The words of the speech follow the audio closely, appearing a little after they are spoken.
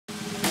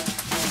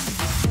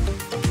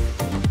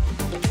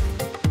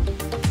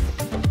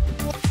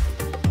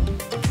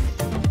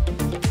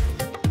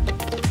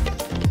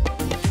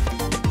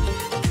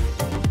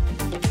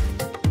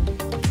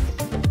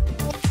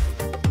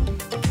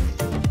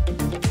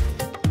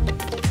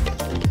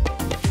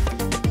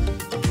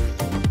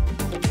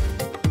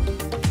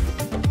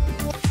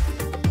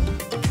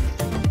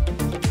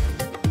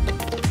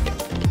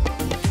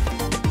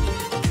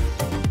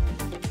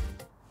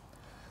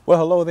Well,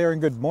 hello there and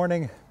good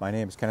morning. My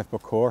name is Kenneth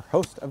McCore,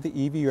 host of the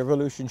EV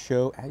Revolution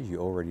Show. As you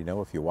already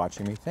know if you're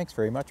watching me, thanks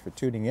very much for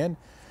tuning in.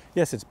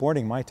 Yes, it's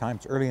morning my time.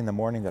 It's early in the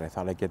morning that I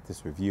thought I'd get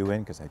this review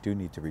in because I do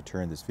need to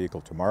return this vehicle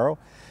tomorrow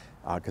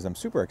because I'm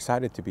super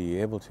excited to be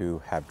able to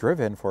have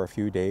driven for a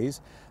few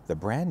days the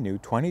brand new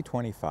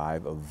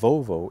 2025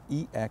 Volvo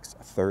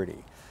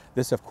EX30.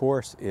 This, of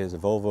course, is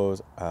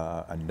Volvo's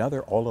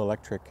another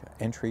all-electric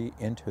entry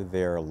into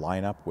their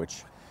lineup,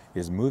 which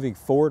is moving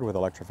forward with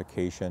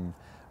electrification.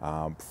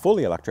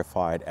 Fully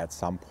electrified at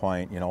some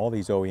point. You know, all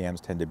these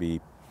OEMs tend to be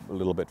a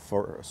little bit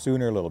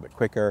sooner, a little bit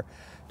quicker,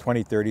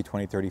 2030,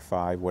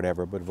 2035,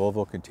 whatever, but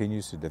Volvo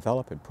continues to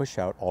develop and push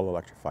out all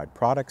electrified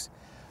products.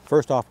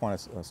 First off, I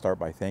want to start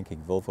by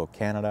thanking Volvo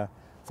Canada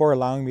for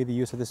allowing me the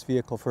use of this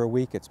vehicle for a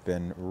week. It's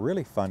been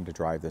really fun to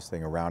drive this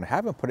thing around. I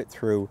haven't put it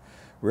through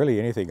really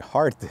anything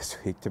hard this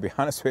week, to be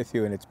honest with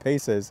you, in its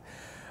paces.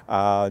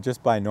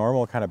 Just by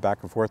normal kind of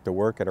back and forth to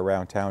work and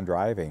around town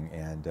driving,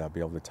 and be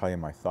able to tell you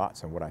my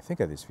thoughts on what I think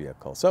of this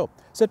vehicle. So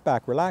sit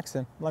back, relax,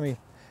 and let me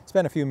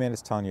spend a few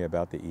minutes telling you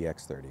about the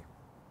EX30.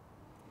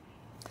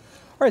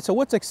 All right, so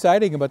what's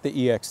exciting about the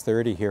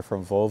EX30 here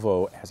from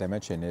Volvo, as I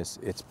mentioned, is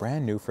it's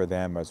brand new for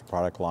them as a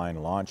product line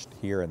launched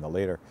here in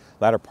the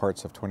latter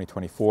parts of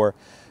 2024.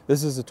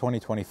 This is a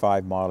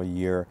 2025 model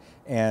year,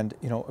 and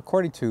you know,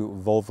 according to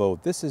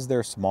Volvo, this is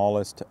their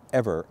smallest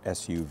ever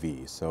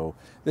SUV. So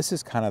this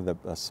is kind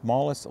of the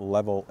smallest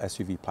level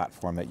SUV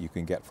platform that you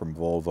can get from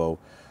Volvo.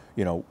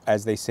 You know,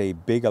 as they say,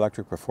 big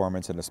electric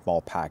performance in a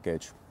small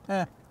package.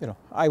 You know,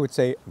 I would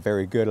say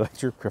very good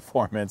electric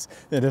performance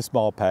in a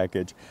small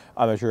package.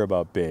 I'm not sure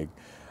about big.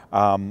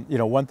 You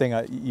know, one thing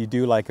you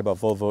do like about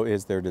Volvo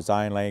is their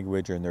design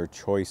language and their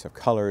choice of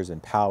colors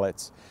and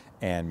palettes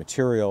and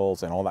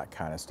materials and all that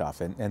kind of stuff.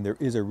 And there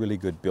is a really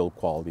good build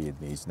quality in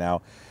these.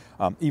 Now,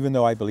 even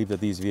though I believe that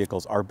these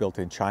vehicles are built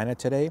in China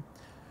today,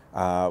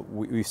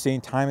 we've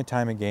seen time and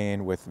time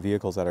again with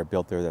vehicles that are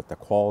built there that the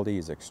quality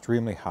is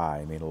extremely high.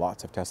 I mean,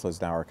 lots of Teslas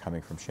now are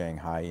coming from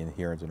Shanghai in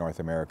here into North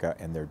America,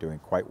 and they're doing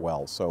quite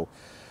well. So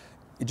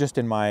just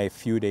in my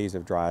few days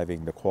of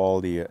driving, the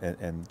quality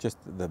and just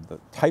the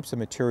types of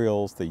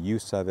materials, the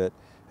use of it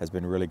has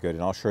been really good.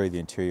 And I'll show you the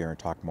interior and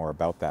talk more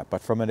about that.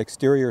 But from an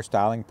exterior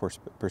styling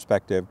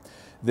perspective,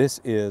 this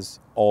is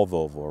all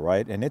Volvo,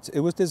 right? And it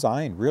was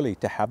designed really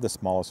to have the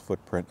smallest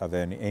footprint of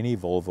any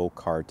Volvo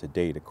car to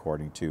date,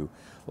 according to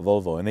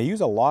Volvo. And they use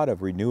a lot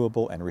of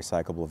renewable and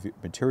recyclable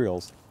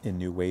materials in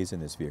new ways in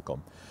this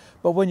vehicle.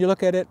 But when you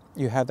look at it,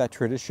 you have that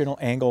traditional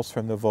angles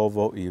from the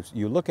Volvo.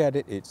 You look at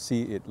it,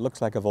 it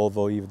looks like a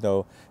Volvo, even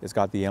though it's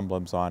got the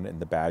emblems on it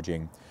and the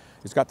badging.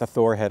 It's got the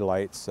Thor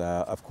headlights,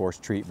 of course,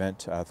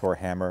 treatment, Thor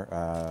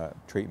hammer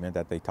treatment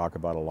that they talk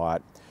about a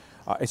lot.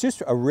 It's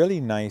just a really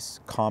nice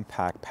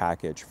compact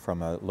package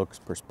from a looks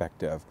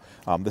perspective.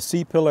 The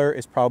C-pillar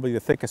is probably the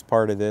thickest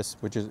part of this,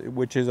 which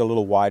is a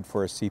little wide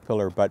for a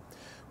C-pillar, but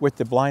with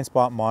the blind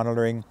spot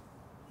monitoring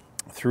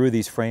through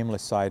these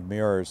frameless side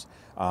mirrors,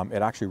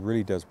 it actually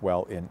really does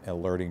well in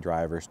alerting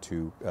drivers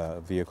to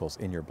vehicles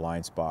in your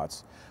blind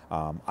spots.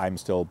 I'm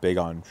still big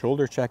on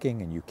shoulder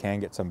checking, and you can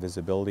get some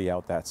visibility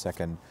out that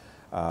second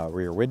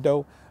rear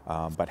window,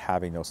 but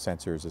having those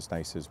sensors is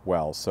nice as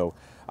well. So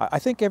I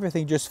think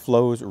everything just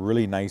flows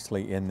really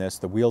nicely in this.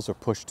 The wheels are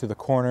pushed to the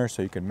corner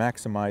so you can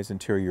maximize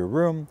interior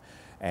room,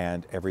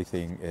 and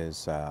everything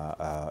is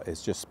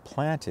just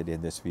planted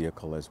in this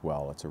vehicle as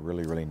well. It's a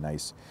really, really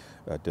nice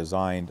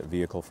designed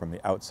vehicle from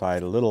the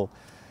outside.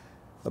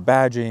 The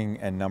badging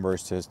and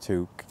numbers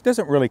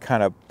doesn't really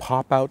kind of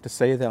pop out to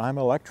say that I'm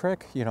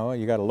electric. You know,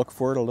 you got to look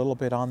for it a little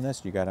bit on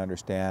this. You got to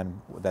understand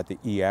that the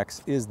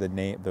EX is the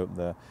name,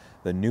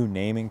 the new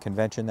naming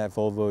convention that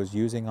Volvo is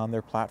using on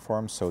their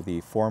platform. So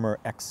the former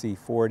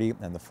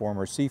XC40 and the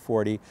former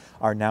C40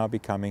 are now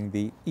becoming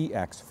the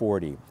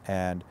EX40,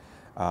 and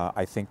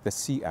I think the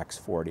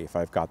CX40, if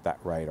I've got that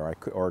right, or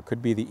it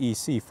could be the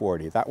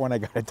EC40. That one I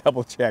got to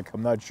double check.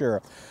 I'm not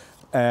sure.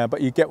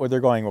 But you get where they're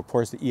going. Of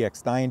course, the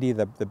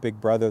EX90, the big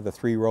brother, the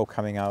 3-row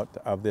coming out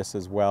of this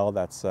as well.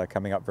 That's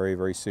coming up very,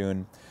 very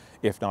soon,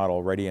 if not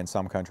already in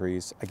some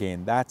countries.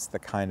 Again, that's the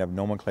kind of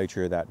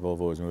nomenclature that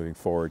Volvo is moving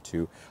forward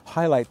to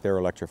highlight their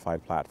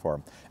electrified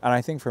platform. And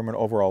I think from an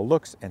overall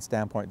looks and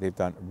standpoint, they've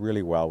done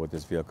really well with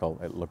this vehicle.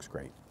 It looks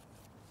great.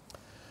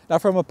 Now,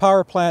 from a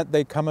power plant,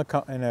 they come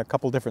in a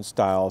couple different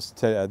styles.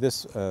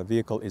 This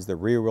vehicle is the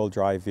rear-wheel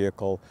drive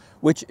vehicle,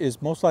 which is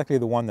most likely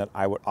the one that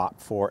I would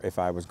opt for if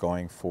I was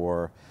going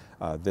for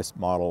this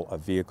model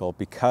of vehicle,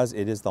 because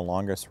it is the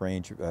longest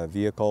range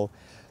vehicle.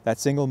 That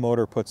single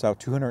motor puts out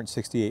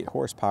 268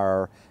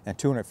 horsepower and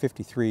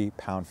 253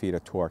 pound-feet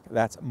of torque.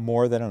 That's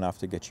more than enough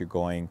to get you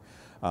going,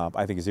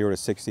 I think 0 to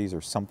 60s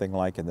or something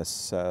like in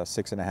this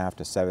 6.5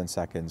 to 7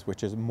 seconds,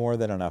 which is more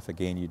than enough.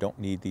 Again, you don't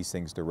need these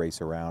things to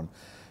race around.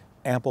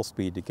 Ample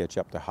speed to get you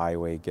up to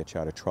highway, get you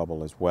out of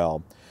trouble as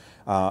well.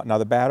 Now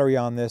the battery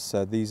on this,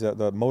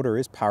 the motor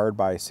is powered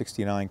by a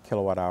 69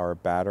 kilowatt hour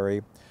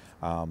battery,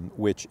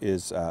 which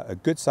is a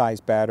good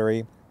sized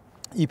battery.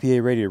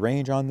 EPA rated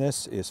range on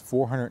this is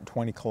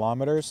 420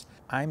 kilometers.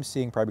 I'm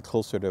seeing probably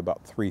closer to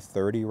about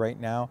 330 right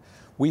now.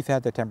 We've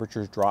had the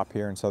temperatures drop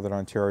here in Southern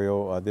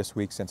Ontario this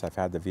week since I've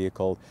had the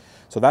vehicle.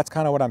 So that's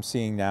kind of what I'm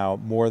seeing now,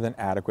 more than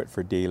adequate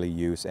for daily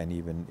use and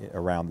even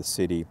around the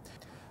city.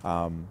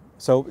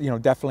 So, you know,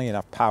 definitely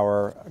enough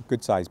power, a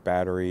good sized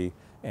battery,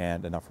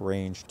 and enough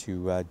range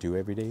to do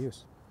everyday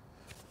use.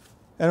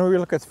 And when we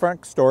look at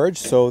front storage,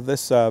 so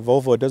this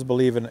Volvo does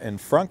believe in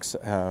frunks,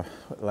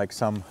 like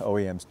some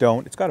OEMs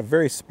don't. It's got a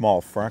very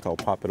small frunk. I'll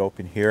pop it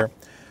open here.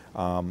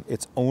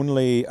 It's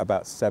only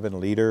about 7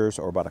 liters,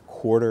 or about a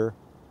quarter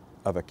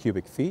of a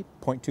cubic feet,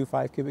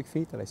 0.25 cubic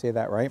feet. Did I say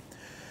that right?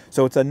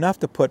 So it's enough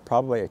to put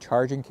probably a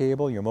charging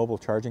cable, your mobile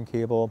charging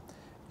cable,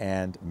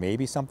 and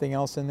maybe something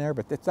else in there,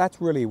 but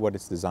that's really what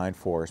it's designed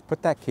for, is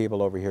put that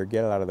cable over here,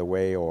 get it out of the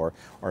way, or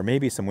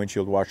maybe some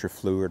windshield washer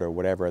fluid or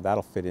whatever,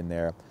 that'll fit in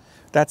there.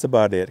 That's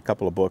about it, a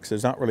couple of books.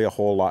 There's not really a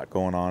whole lot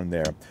going on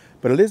there.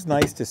 But it is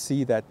nice to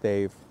see that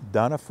they've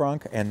done a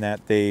frunk and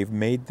that they've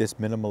made this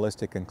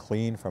minimalistic and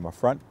clean from a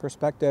front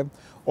perspective.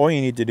 All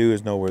you need to do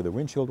is know where the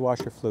windshield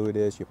washer fluid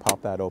is. You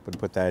pop that open,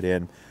 put that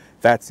in.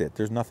 That's it.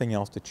 There's nothing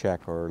else to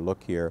check or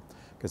look here,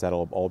 because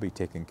that'll all be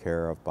taken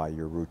care of by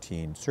your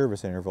routine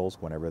service intervals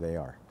whenever they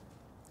are.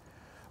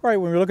 All right,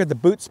 when we look at the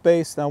boot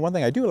space, now one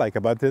thing I do like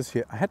about this,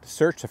 I had to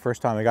search the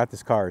first time I got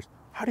this car, is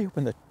how do you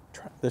open the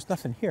there's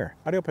nothing here.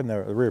 How do you open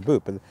the rear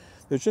boot? But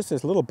there's just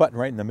this little button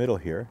right in the middle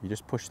here. You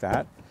just push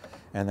that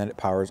and then it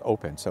powers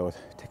open. So it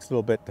takes a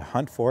little bit to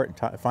hunt for it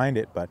and find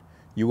it, but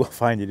you will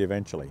find it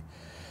eventually.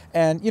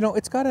 And you know,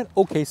 it's got an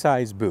okay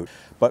sized boot,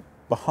 but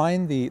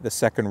behind the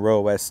second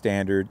row as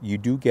standard, you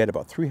do get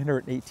about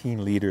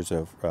 318 liters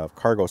of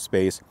cargo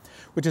space,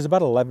 which is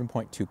about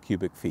 11.2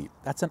 cubic feet.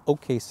 That's an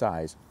okay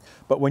size.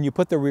 But when you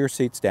put the rear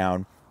seats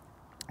down,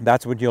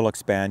 that's when you'll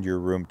expand your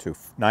room to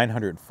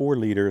 904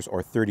 liters,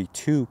 or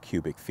 32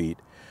 cubic feet.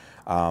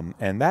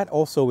 And that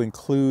also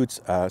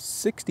includes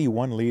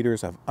 61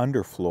 liters of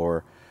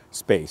underfloor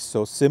space.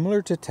 So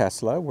similar to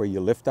Tesla, where you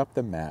lift up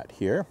the mat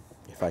here,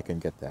 if I can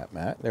get that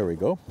mat, there we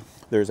go.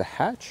 There's a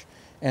hatch,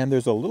 and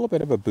there's a little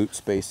bit of a boot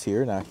space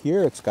here. Now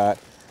here it's got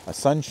a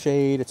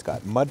sunshade, it's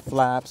got mud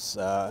flaps,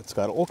 it's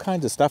got all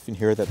kinds of stuff in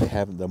here that they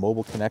have in the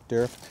mobile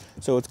connector.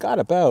 So it's got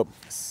about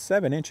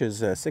 7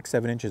 inches,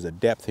 6-7 inches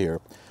of depth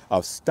here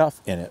of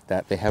stuff in it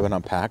that they haven't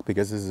unpacked,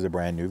 because this is a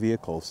brand new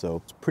vehicle.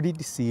 So it's pretty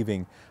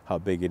deceiving how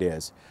big it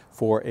is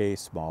for a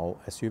small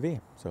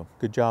SUV. So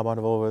good job on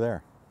Volvo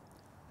there.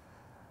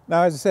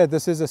 Now, as I said,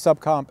 this is a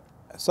subcompact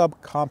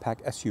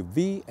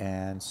SUV,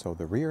 and so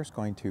the rear is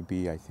going to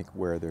be, I think,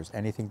 where there's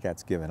anything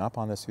that's given up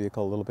on this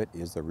vehicle a little bit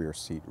is the rear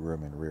seat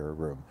room and rear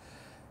room.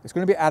 It's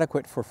going to be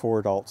adequate for 4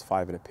 adults,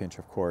 5 at a pinch,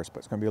 of course, but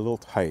it's going to be a little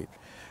tight.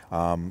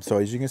 So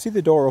as you can see,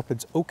 the door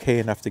opens okay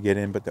enough to get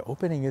in, but the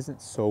opening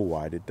isn't so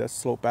wide. It does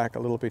slope back a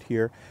little bit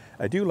here.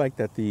 I do like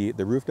that the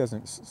roof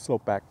doesn't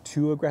slope back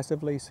too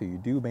aggressively, so you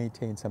do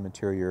maintain some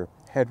interior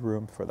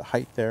headroom for the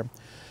height there.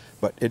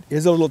 But it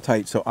is a little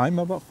tight, so I'm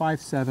about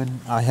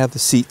 5'7". I have the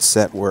seat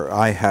set where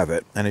I have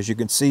it, and as you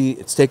can see,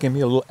 it's taken me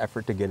a little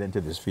effort to get into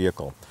this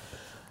vehicle.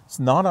 It's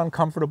not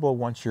uncomfortable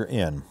once you're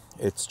in.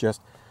 It's just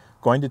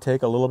going to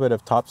take a little bit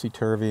of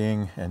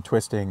topsy-turvying and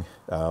twisting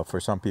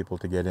for some people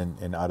to get in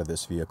and out of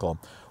this vehicle.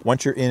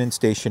 Once you're in and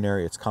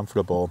stationary, it's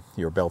comfortable.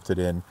 You're belted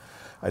in.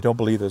 I don't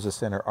believe there's a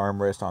center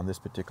armrest on this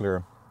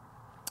particular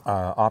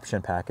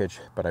option package,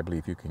 but I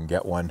believe you can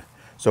get one.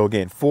 So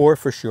again, 4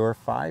 for sure.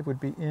 5 would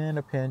be in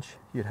a pinch.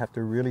 You'd have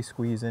to really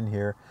squeeze in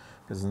here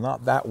because it's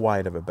not that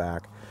wide of a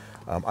back.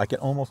 I can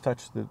almost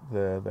touch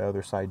the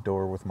other side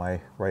door with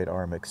my right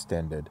arm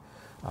extended.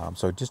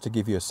 So just to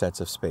give you a sense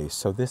of space.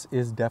 So this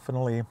is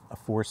definitely a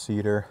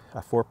 4-seater,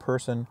 a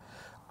 4-person.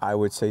 I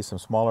would say some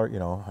smaller, you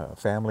know, a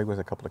family with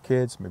a couple of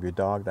kids, maybe a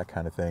dog, that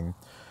kind of thing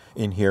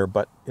in here.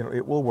 But you know,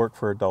 it will work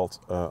for adults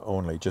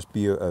only. Just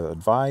be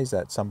advised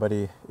that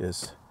somebody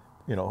is,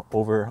 you know,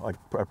 over like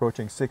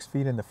approaching 6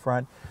 feet in the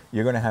front.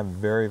 You're going to have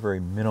very, very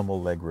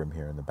minimal leg room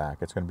here in the back.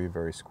 It's going to be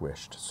very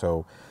squished.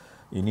 So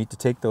you need to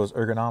take those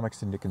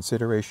ergonomics into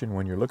consideration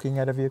when you're looking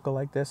at a vehicle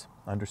like this.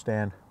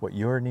 Understand what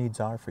your needs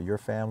are for your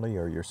family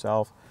or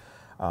yourself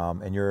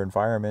and your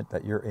environment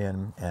that you're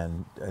in,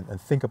 and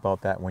think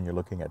about that when you're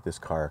looking at this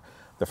car.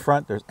 The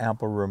front, there's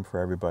ample room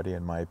for everybody,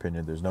 in my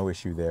opinion. There's no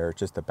issue there. It's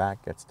just the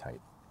back gets tight.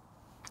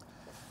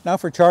 Now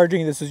for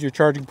charging, this is your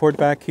charging port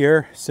back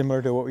here,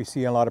 similar to what we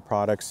see in a lot of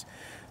products.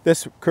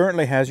 This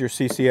currently has your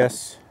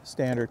CCS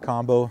standard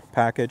combo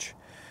package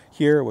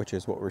here, which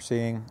is what we're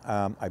seeing.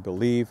 I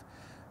believe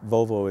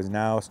Volvo is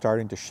now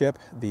starting to ship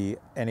the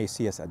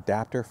NACS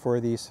adapter for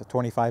these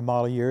 25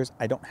 model years.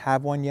 I don't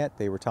have one yet.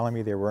 They were telling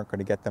me they weren't going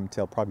to get them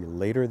till probably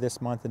later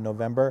this month in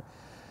November,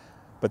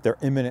 but they're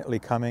imminently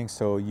coming.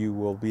 So you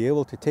will be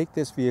able to take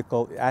this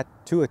vehicle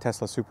to a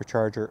Tesla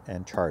supercharger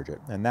and charge it.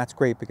 And that's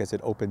great because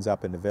it opens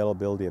up an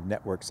availability of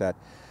networks that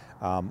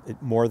it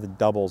more than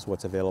doubles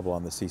what's available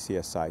on the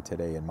CCS side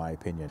today, in my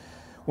opinion.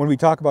 When we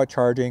talk about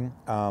charging,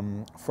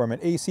 from an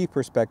AC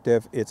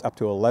perspective, it's up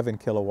to 11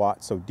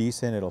 kilowatts, so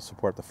decent. It'll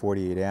support the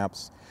 48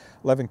 amps,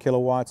 11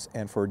 kilowatts,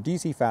 and for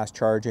DC fast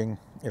charging,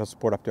 it'll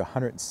support up to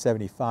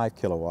 175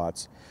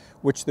 kilowatts,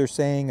 which they're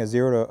saying a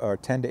 0 to or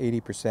 10 to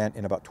 80%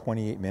 in about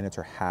 28 minutes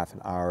or half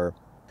an hour.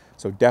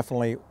 So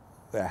definitely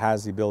it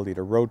has the ability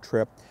to road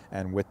trip,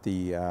 and with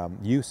the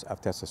use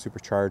of Tesla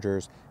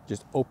superchargers,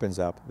 just opens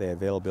up the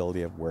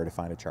availability of where to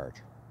find a charge.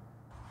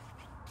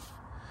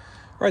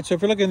 All right, so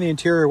if you're looking in the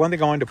interior, one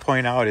thing I wanted to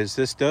point out is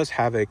this does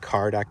have a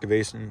card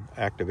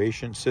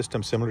activation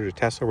system similar to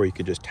Tesla, where you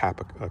can just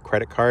tap a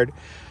credit card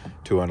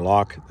to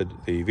unlock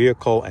the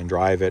vehicle and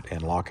drive it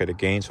and lock it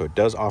again. So it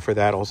does offer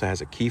that. Also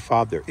has a key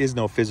fob. There is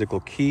no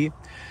physical key.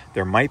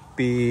 There might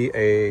be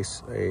a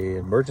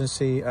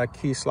emergency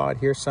key slot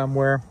here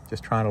somewhere.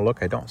 Just trying to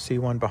look. I don't see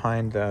one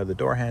behind the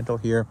door handle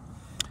here.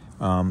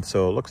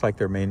 So it looks like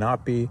there may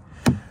not be.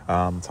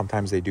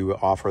 Sometimes they do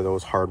offer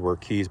those hardware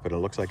keys, but it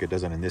looks like it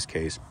doesn't in this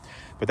case.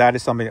 But that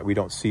is something that we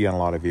don't see on a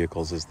lot of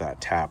vehicles, is that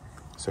tap.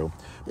 So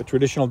with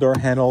traditional door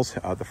handles,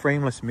 the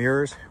frameless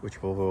mirrors, which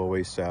Volvo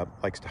always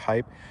likes to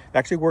hype, they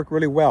actually work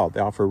really well. They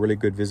offer really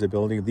good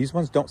visibility. These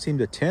ones don't seem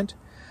to tint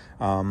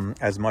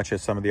as much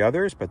as some of the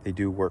others, but they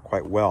do work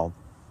quite well.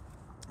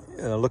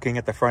 Looking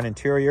at the front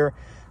interior,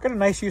 got a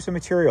nice use of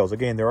materials.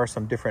 Again, there are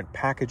some different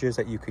packages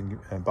that you can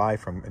buy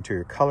from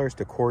interior colors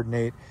to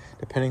coordinate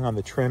depending on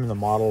the trim and the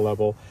model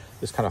level.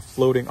 This kind of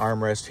floating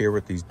armrest here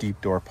with these deep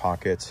door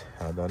pockets.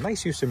 The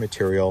nice use of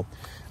material,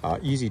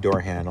 easy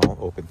door handle,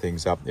 open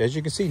things up. As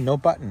you can see, no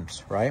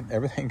buttons, right?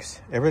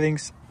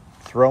 Everything's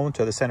thrown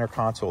to the center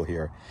console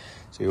here.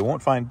 So you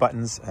won't find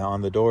buttons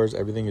on the doors.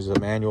 Everything is a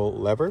manual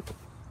lever,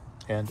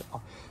 and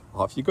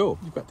off you go.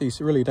 You've got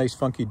these really nice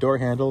funky door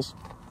handles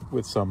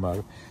with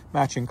some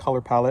matching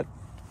color palette,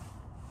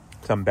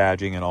 some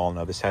badging and all.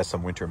 Now this has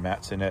some winter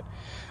mats in it.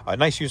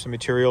 Nice use of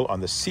material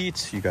on the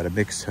seats. You got to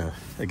mix,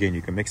 again,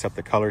 you can mix up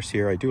the colors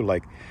here. I do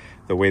like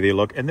the way they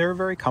look, and they're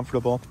very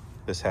comfortable.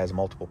 This has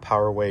multiple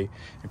powerway,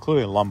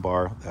 including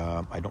lumbar.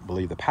 I don't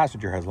believe the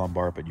passenger has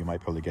lumbar, but you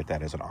might probably get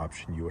that as an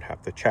option. You would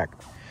have to check.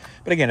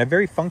 But again, a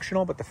very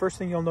functional, but the first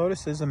thing you'll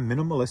notice is a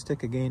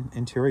minimalistic, again,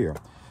 interior.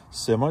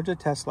 Similar to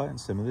Tesla and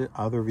similar to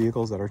other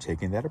vehicles that are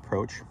taking that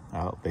approach,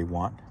 they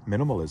want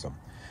minimalism.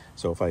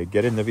 So if I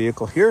get in the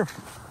vehicle here,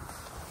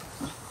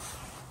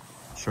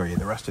 show you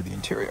the rest of the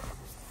interior.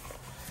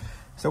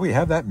 So we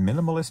have that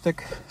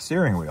minimalistic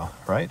steering wheel,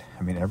 right?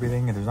 I mean,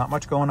 everything, there's not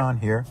much going on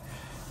here.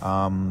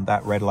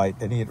 That red light,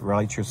 any red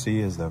light you'll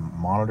see is the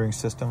monitoring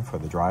system for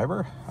the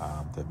driver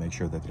to make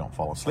sure that they don't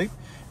fall asleep.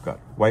 You've got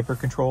wiper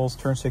controls,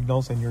 turn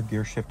signals, and your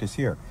gear shift is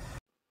here.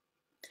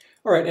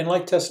 All right, and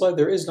like Tesla,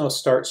 there is no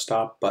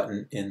start-stop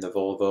button in the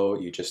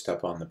Volvo. You just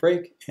step on the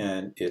brake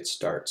and it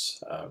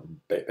starts.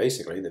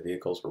 Basically, the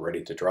vehicles are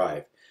ready to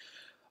drive.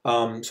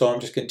 So I'm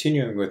just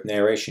continuing with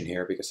narration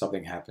here because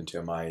something happened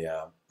to my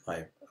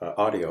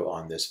audio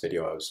on this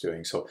video I was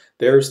doing. So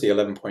there's the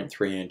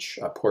 11.3-inch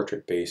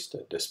portrait-based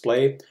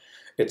display.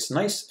 It's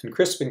nice and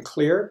crisp and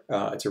clear.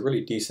 It's a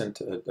really decent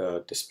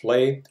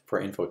display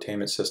for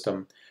infotainment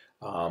system.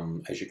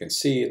 As you can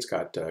see, it's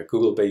got a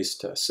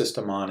Google-based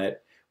system on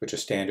it, which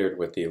is standard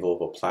with the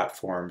Volvo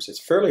platforms. It's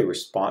fairly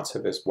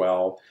responsive as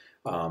well.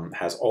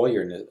 Has all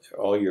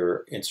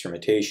your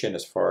instrumentation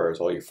as far as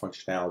all your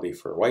functionality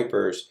for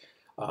wipers.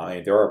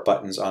 There are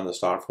buttons on the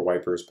stock for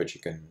wipers, but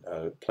you can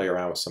play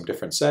around with some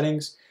different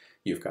settings.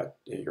 You've got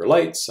your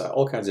lights,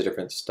 all kinds of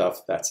different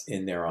stuff that's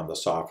in there on the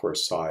software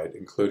side,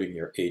 including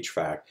your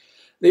HVAC.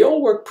 They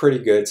all work pretty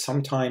good.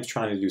 Sometimes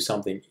trying to do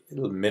something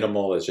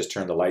minimal as just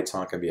turn the lights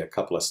on can be a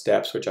couple of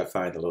steps, which I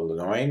find a little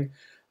annoying.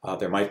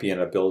 There might be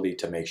an ability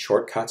to make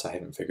shortcuts. I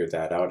haven't figured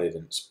that out. I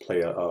didn't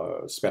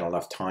spend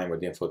enough time with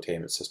the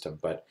infotainment system.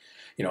 But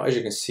you know, as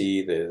you can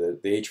see, the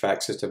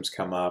HVAC systems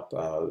come up.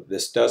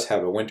 This does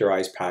have a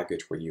winterized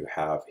package where you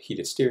have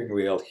heated steering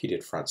wheel,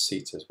 heated front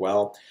seats as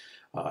well.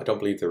 I don't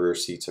believe the rear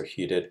seats are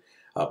heated,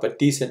 but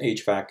decent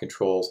HVAC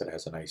controls. It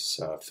has a nice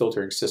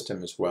filtering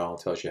system as well.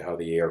 It tells you how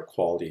the air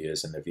quality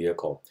is in the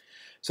vehicle.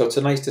 So it's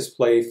a nice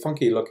display,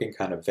 funky looking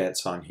kind of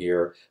vents on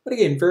here. But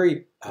again,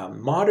 very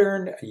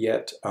modern,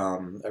 yet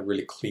a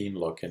really clean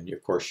look. And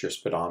of course, your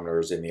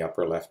speedometer is in the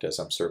upper left as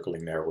I'm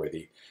circling there where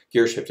the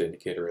gear shift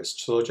indicator is.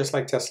 So just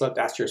like Tesla,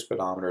 that's your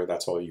speedometer.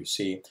 That's all you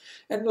see.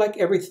 And like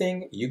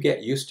everything, you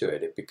get used to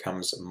it. It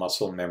becomes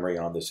muscle memory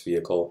on this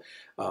vehicle.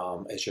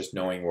 It's just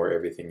knowing where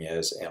everything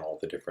is and all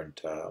the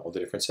different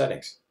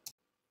settings.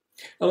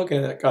 Now look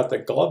at it, got the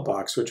glove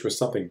box, which was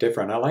something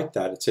different. I like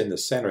that. It's in the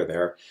center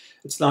there.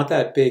 It's not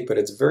that big, but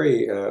it's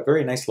very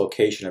nice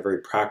location, a very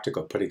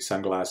practical, putting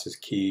sunglasses,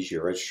 keys,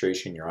 your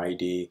registration, your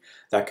ID,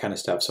 that kind of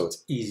stuff. So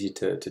it's easy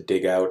to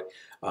dig out.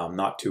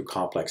 not too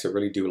complex. I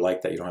really do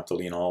like that you don't have to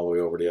lean all the way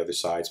over to the other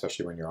side,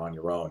 especially when you're on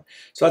your own.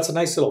 So that's a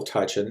nice little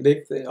touch. And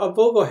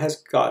Volvo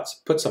has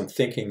put some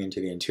thinking into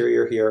the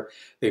interior here.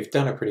 They've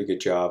done a pretty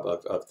good job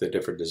of the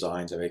different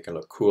designs and making it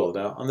look cool.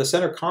 Now, on the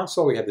center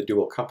console, we have the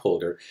dual cup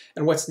holder.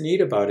 And what's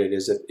neat about it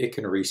is that it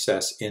can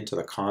recess into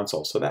the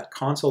console. So that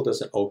console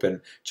doesn't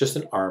open, just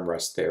an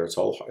armrest there. It's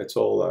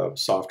all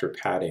softer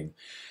padding.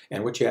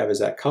 And what you have is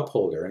that cup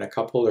holder, and a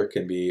cup holder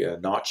can be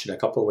notched in a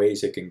couple of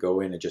ways. It can go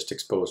in and just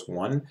expose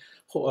one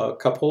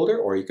cup holder,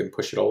 or you can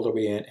push it all the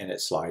way in and it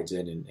slides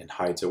in and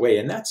hides away.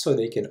 And that's so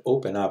they can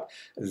open up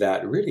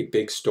that really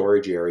big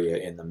storage area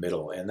in the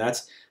middle. And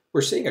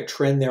we're seeing a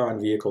trend there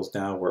on vehicles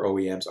now where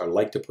OEMs are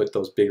like to put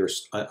those bigger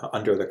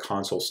under the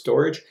console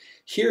storage.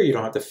 Here you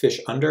don't have to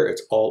fish under,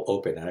 it's all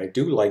open, and I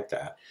do like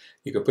that.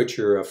 You can put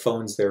your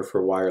phones there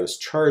for wireless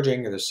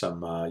charging. There's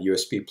some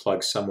USB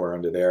plugs somewhere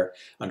under there,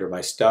 under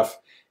my stuff.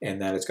 And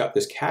then it's got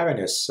this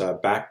cavernous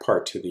back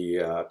part to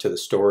the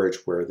storage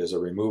where there's a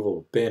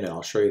removable bin, and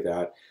I'll show you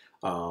that.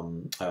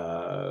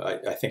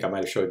 I think I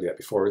might have showed you that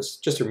before. It's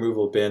just a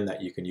removable bin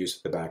that you can use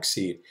for the back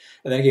seat.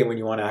 And then again, when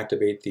you want to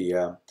activate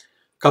the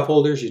cup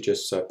holders, you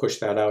just push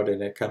that out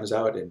and it comes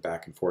out, and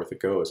back and forth it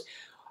goes.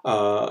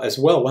 As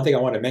well, one thing I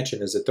want to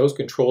mention is that those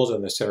controls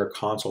on the center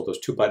console, those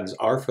two buttons,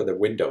 are for the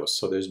windows.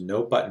 So there's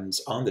no buttons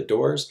on the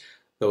doors.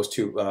 Those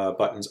two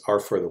buttons are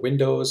for the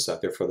windows,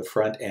 they're for the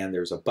front, and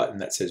there's a button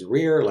that says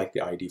rear, like the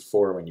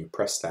ID4. When you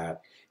press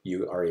that,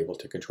 you are able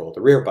to control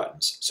the rear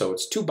buttons. So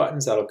it's two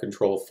buttons that'll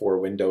control 4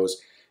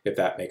 windows, if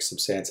that makes some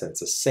sense, and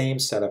it's the same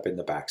setup in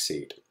the back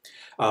seat.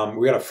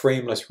 We got a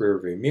frameless rear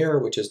view mirror,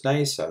 which is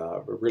nice. It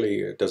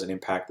really doesn't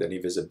impact any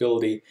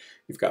visibility.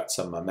 You've got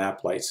some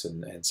map lights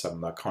and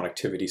some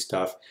connectivity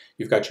stuff.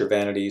 You've got your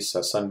vanities,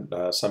 sun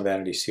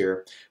vanities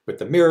here with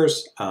the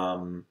mirrors.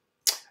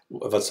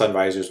 The sun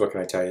visors, what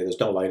can I tell you? There's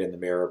no light in the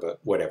mirror, but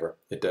whatever.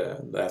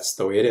 That's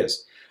the way it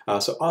is.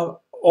 So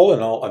all in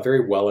all, a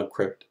very well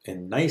equipped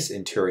and nice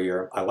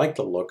interior. I like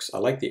the looks. I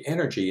like the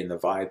energy and the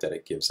vibe that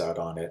it gives out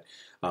on it.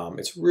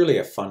 It's really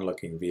a fun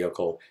looking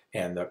vehicle,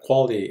 and the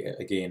quality,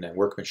 again, and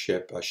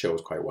workmanship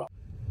shows quite well.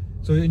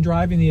 So in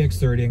driving the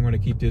EX30, I'm going to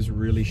keep this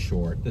really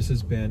short. This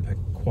has been a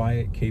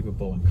quiet,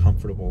 capable, and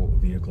comfortable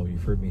vehicle.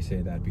 You've heard me say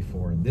that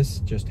before, and this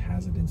just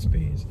has it in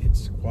spades.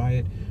 It's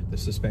quiet, the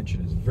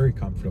suspension is very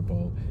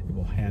comfortable, it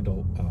will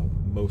handle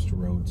most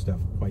road stuff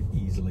quite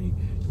easily.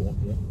 You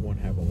won't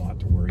have a lot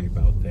to worry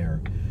about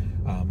there.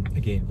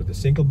 Again, with the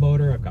single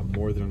motor, I've got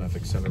more than enough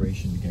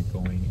acceleration to get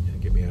going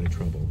and get me out of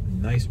trouble.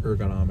 Nice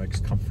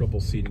ergonomics, comfortable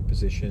seating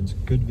positions,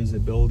 good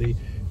visibility,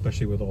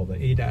 especially with all the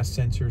ADAS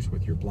sensors,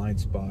 with your blind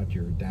spot,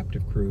 your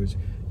adaptive cruise,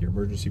 your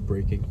emergency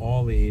braking.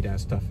 All the ADAS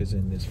stuff is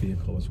in this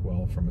vehicle as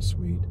well from a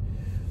suite.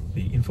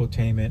 The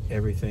infotainment,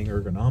 everything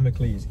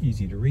ergonomically is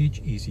easy to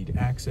reach, easy to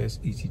access,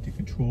 easy to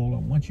control.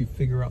 And once you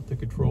figure out the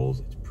controls,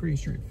 it's pretty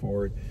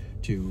straightforward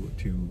to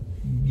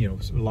you know,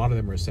 a lot of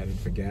them are set and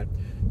forget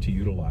to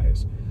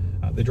utilize.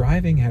 The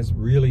driving has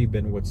really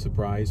been what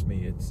surprised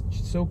me. It's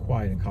so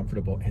quiet and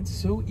comfortable and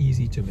so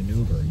easy to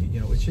maneuver.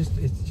 You know, it's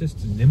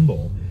just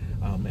nimble.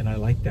 And I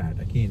like that.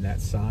 Again,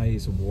 that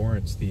size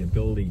warrants the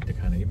ability to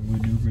kind of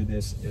maneuver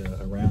this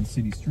around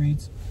city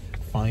streets,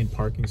 find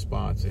parking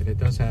spots, and it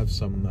does have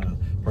some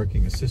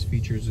parking assist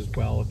features as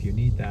well if you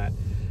need that.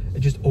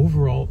 Just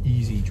overall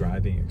easy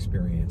driving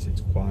experience.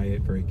 It's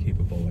quiet, very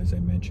capable, as I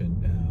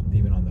mentioned,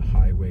 even on the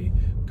highway.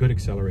 Good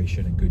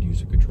acceleration and good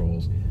use of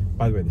controls.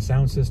 By the way, the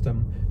sound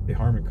system, the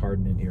Harman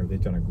Kardon in here,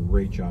 they've done a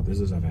great job.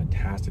 This is a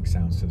fantastic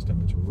sound system.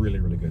 It's really,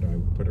 really good. I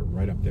would put it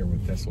right up there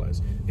with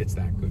Tesla's. It's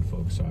that good,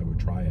 folks, so I would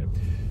try it.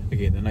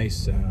 Again, the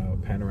nice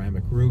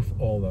panoramic roof,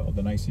 all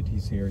the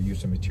niceties here,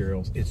 use of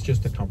materials. It's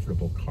just a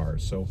comfortable car.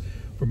 So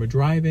from a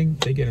driving,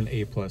 they get an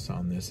A+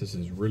 on this. This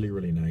is really,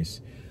 really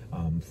nice.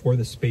 For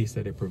the space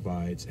that it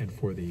provides and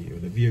for the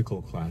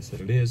vehicle class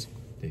that it is,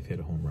 they've hit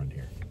a home run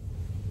here.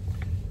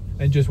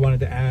 And just wanted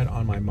to add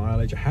on my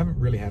mileage, I haven't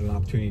really had an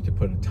opportunity to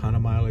put a ton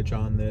of mileage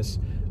on this.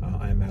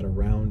 I'm at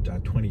around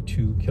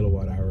 22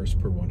 kilowatt hours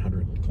per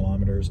 100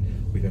 kilometers.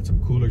 We've had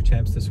some cooler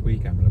temps this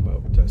week. I'm at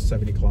about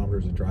 70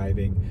 kilometers of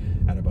driving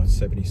at about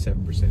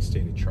 77%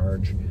 state of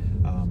charge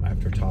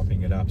after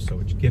topping it up. So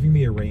it's giving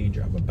me a range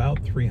of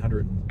about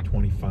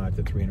 325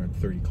 to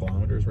 330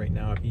 kilometers right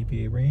now of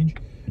EPA range.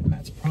 And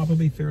that's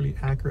probably fairly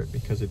accurate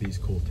because of these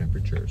cool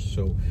temperatures.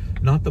 So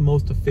not the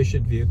most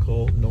efficient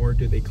vehicle, nor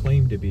do they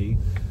claim to be.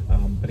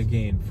 But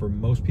again, for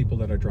most people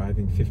that are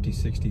driving 50,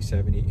 60,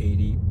 70,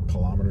 80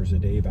 kilometers a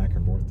day back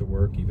and forth to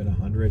work, even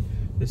 100,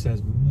 this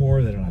has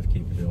more than enough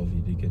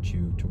capability to get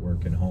you to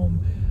work and home.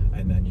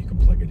 And then you can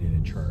plug it in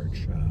and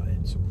charge,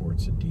 and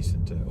supports a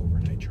decent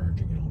overnight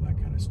charging and all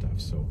that kind of stuff.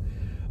 So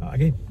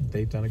again,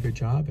 they've done a good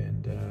job,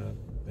 and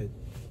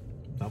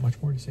not much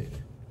more to say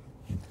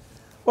there.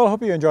 Well, I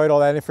hope you enjoyed all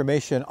that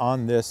information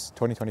on this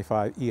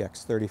 2025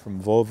 EX30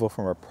 from Volvo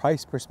from a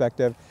price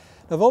perspective.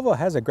 The Volvo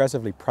has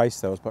aggressively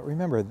priced those, but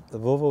remember, the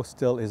Volvo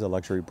still is a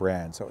luxury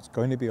brand, so it's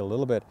going to be a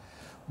little bit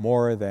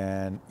more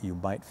than you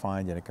might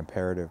find in a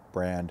comparative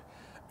brand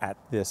at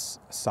this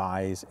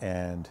size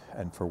and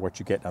for what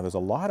you get. Now there's a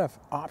lot of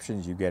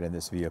options you get in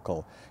this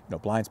vehicle. You know,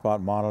 blind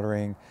spot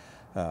monitoring,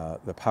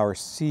 the power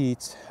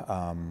seats,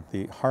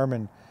 the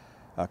Harman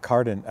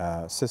Kardon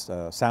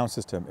sound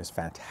system is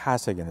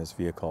fantastic in this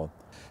vehicle.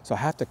 So I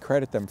have to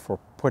credit them for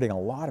putting a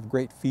lot of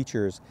great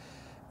features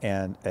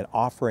and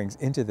offerings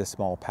into this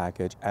small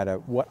package at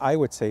what I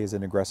would say is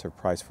an aggressive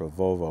price for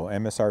Volvo.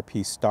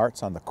 MSRP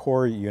starts on the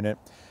core unit,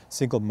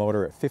 single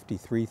motor, at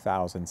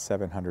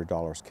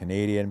 $53,700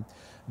 Canadian.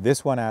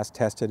 This one, as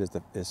tested, is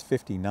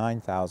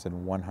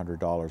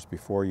 $59,100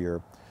 before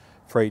your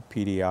freight,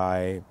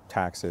 PDI,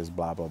 taxes,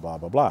 blah, blah, blah,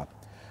 blah, blah.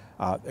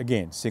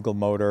 Again, single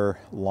motor,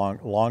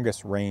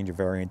 longest range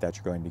variant that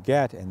you're going to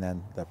get, and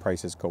then the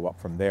prices go up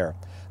from there.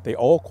 They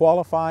all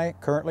qualify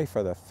currently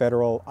for the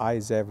federal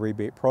iZev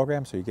rebate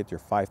program, so you get your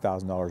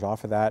 $5,000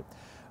 off of that.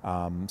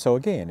 So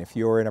again, if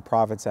you're in a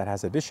province that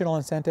has additional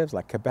incentives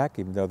like Quebec,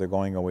 even though they're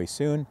going away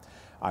soon,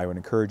 I would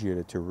encourage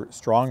you to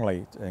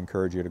strongly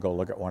encourage you to go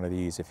look at one of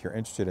these if you're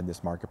interested in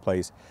this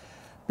marketplace.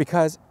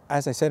 Because,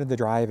 as I said in the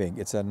driving,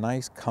 it's a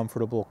nice,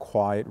 comfortable,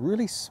 quiet,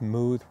 really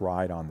smooth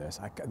ride on this.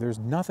 There's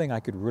nothing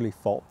I could really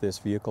fault this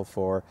vehicle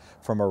for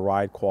from a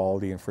ride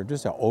quality and for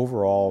just an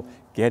overall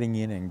getting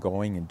in and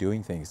going and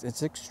doing things.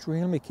 It's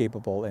extremely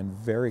capable and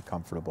very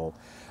comfortable.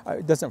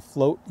 It doesn't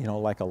float, you know,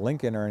 like a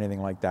Lincoln or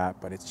anything like that,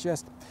 but it's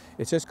just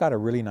got a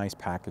really nice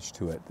package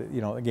to it. You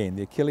know, again,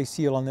 the Achilles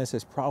heel on this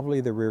is probably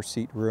the rear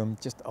seat room,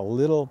 just a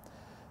little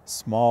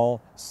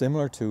small,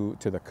 similar to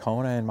the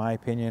Kona, in my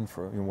opinion,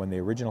 for when the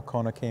original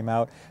Kona came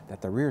out,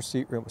 that the rear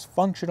seat room was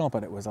functional,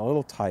 but it was a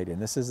little tight,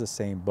 and this is the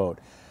same boat.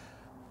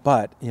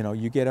 But, you know,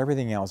 you get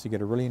everything else. You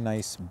get a really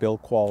nice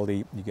build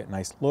quality, you get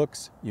nice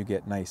looks, you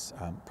get nice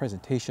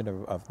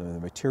presentation of the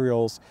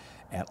materials,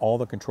 and all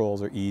the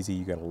controls are easy.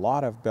 You get a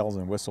lot of bells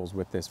and whistles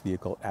with this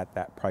vehicle at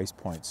that price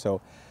point.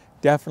 So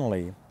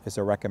definitely is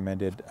a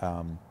recommended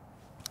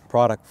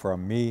product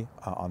from me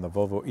on the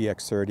Volvo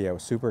EX30. I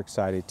was super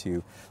excited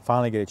to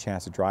finally get a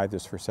chance to drive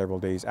this for several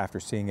days after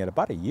seeing it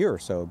about a year or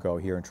so ago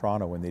here in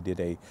Toronto when they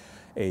did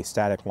a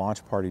static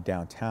launch party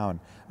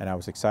downtown, and I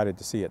was excited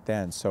to see it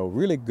then. So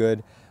really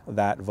good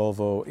that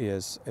Volvo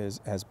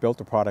has built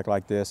a product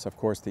like this. Of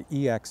course, the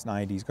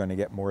EX90 is going to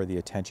get more of the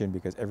attention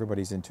because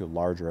everybody's into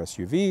larger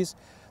SUVs.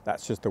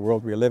 That's just the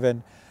world we live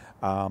in.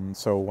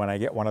 So when I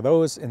get one of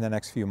those in the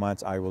next few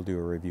months, I will do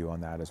a review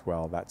on that as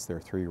well. That's their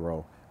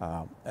 3-row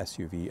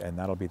SUV, and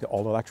that'll be the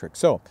all-electric.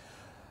 So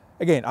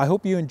again, I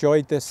hope you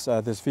enjoyed this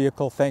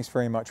vehicle. Thanks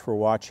very much for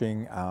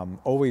watching.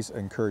 Always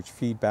encourage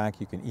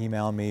feedback. You can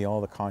email me.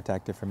 All the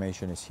contact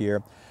information is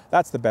here.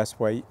 That's the best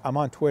way. I'm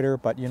on Twitter,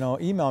 but you know,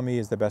 email me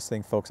is the best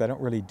thing, folks. I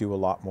don't really do a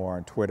lot more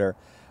on Twitter.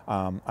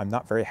 I'm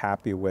not very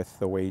happy with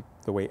the way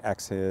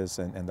X is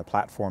and the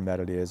platform that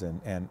it is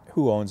and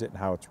who owns it and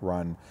how it's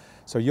run.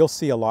 So you'll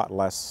see a lot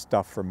less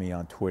stuff from me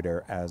on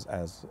Twitter as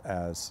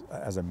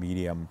a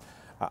medium.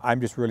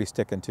 I'm just really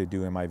sticking to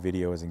doing my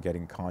videos and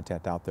getting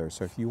content out there.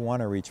 So if you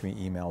want to reach me,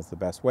 email is the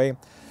best way.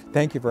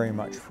 Thank you very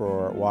much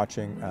for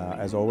watching.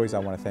 As always, I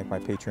want to thank my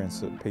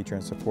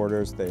Patreon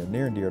supporters. They are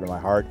near and dear to my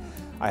heart.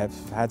 I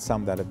have had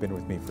some that have been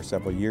with me for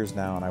several years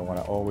now, and I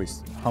want to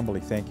always humbly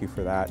thank you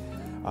for that.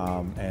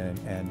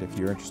 And if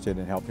you're interested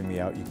in helping me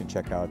out, you can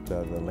check out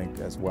the link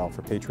as well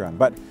for Patreon.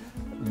 But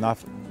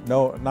not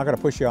going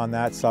to push you on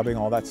that, subbing,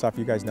 all that stuff.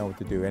 You guys know what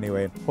to do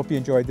anyway. Hope you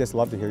enjoyed this.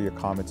 Love to hear your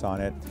comments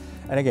on it.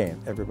 And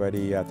again,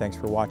 everybody, thanks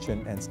for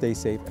watching and stay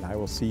safe. And I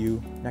will see you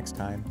next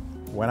time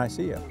when I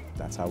see you.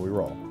 That's how we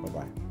roll.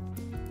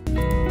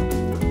 Bye-bye.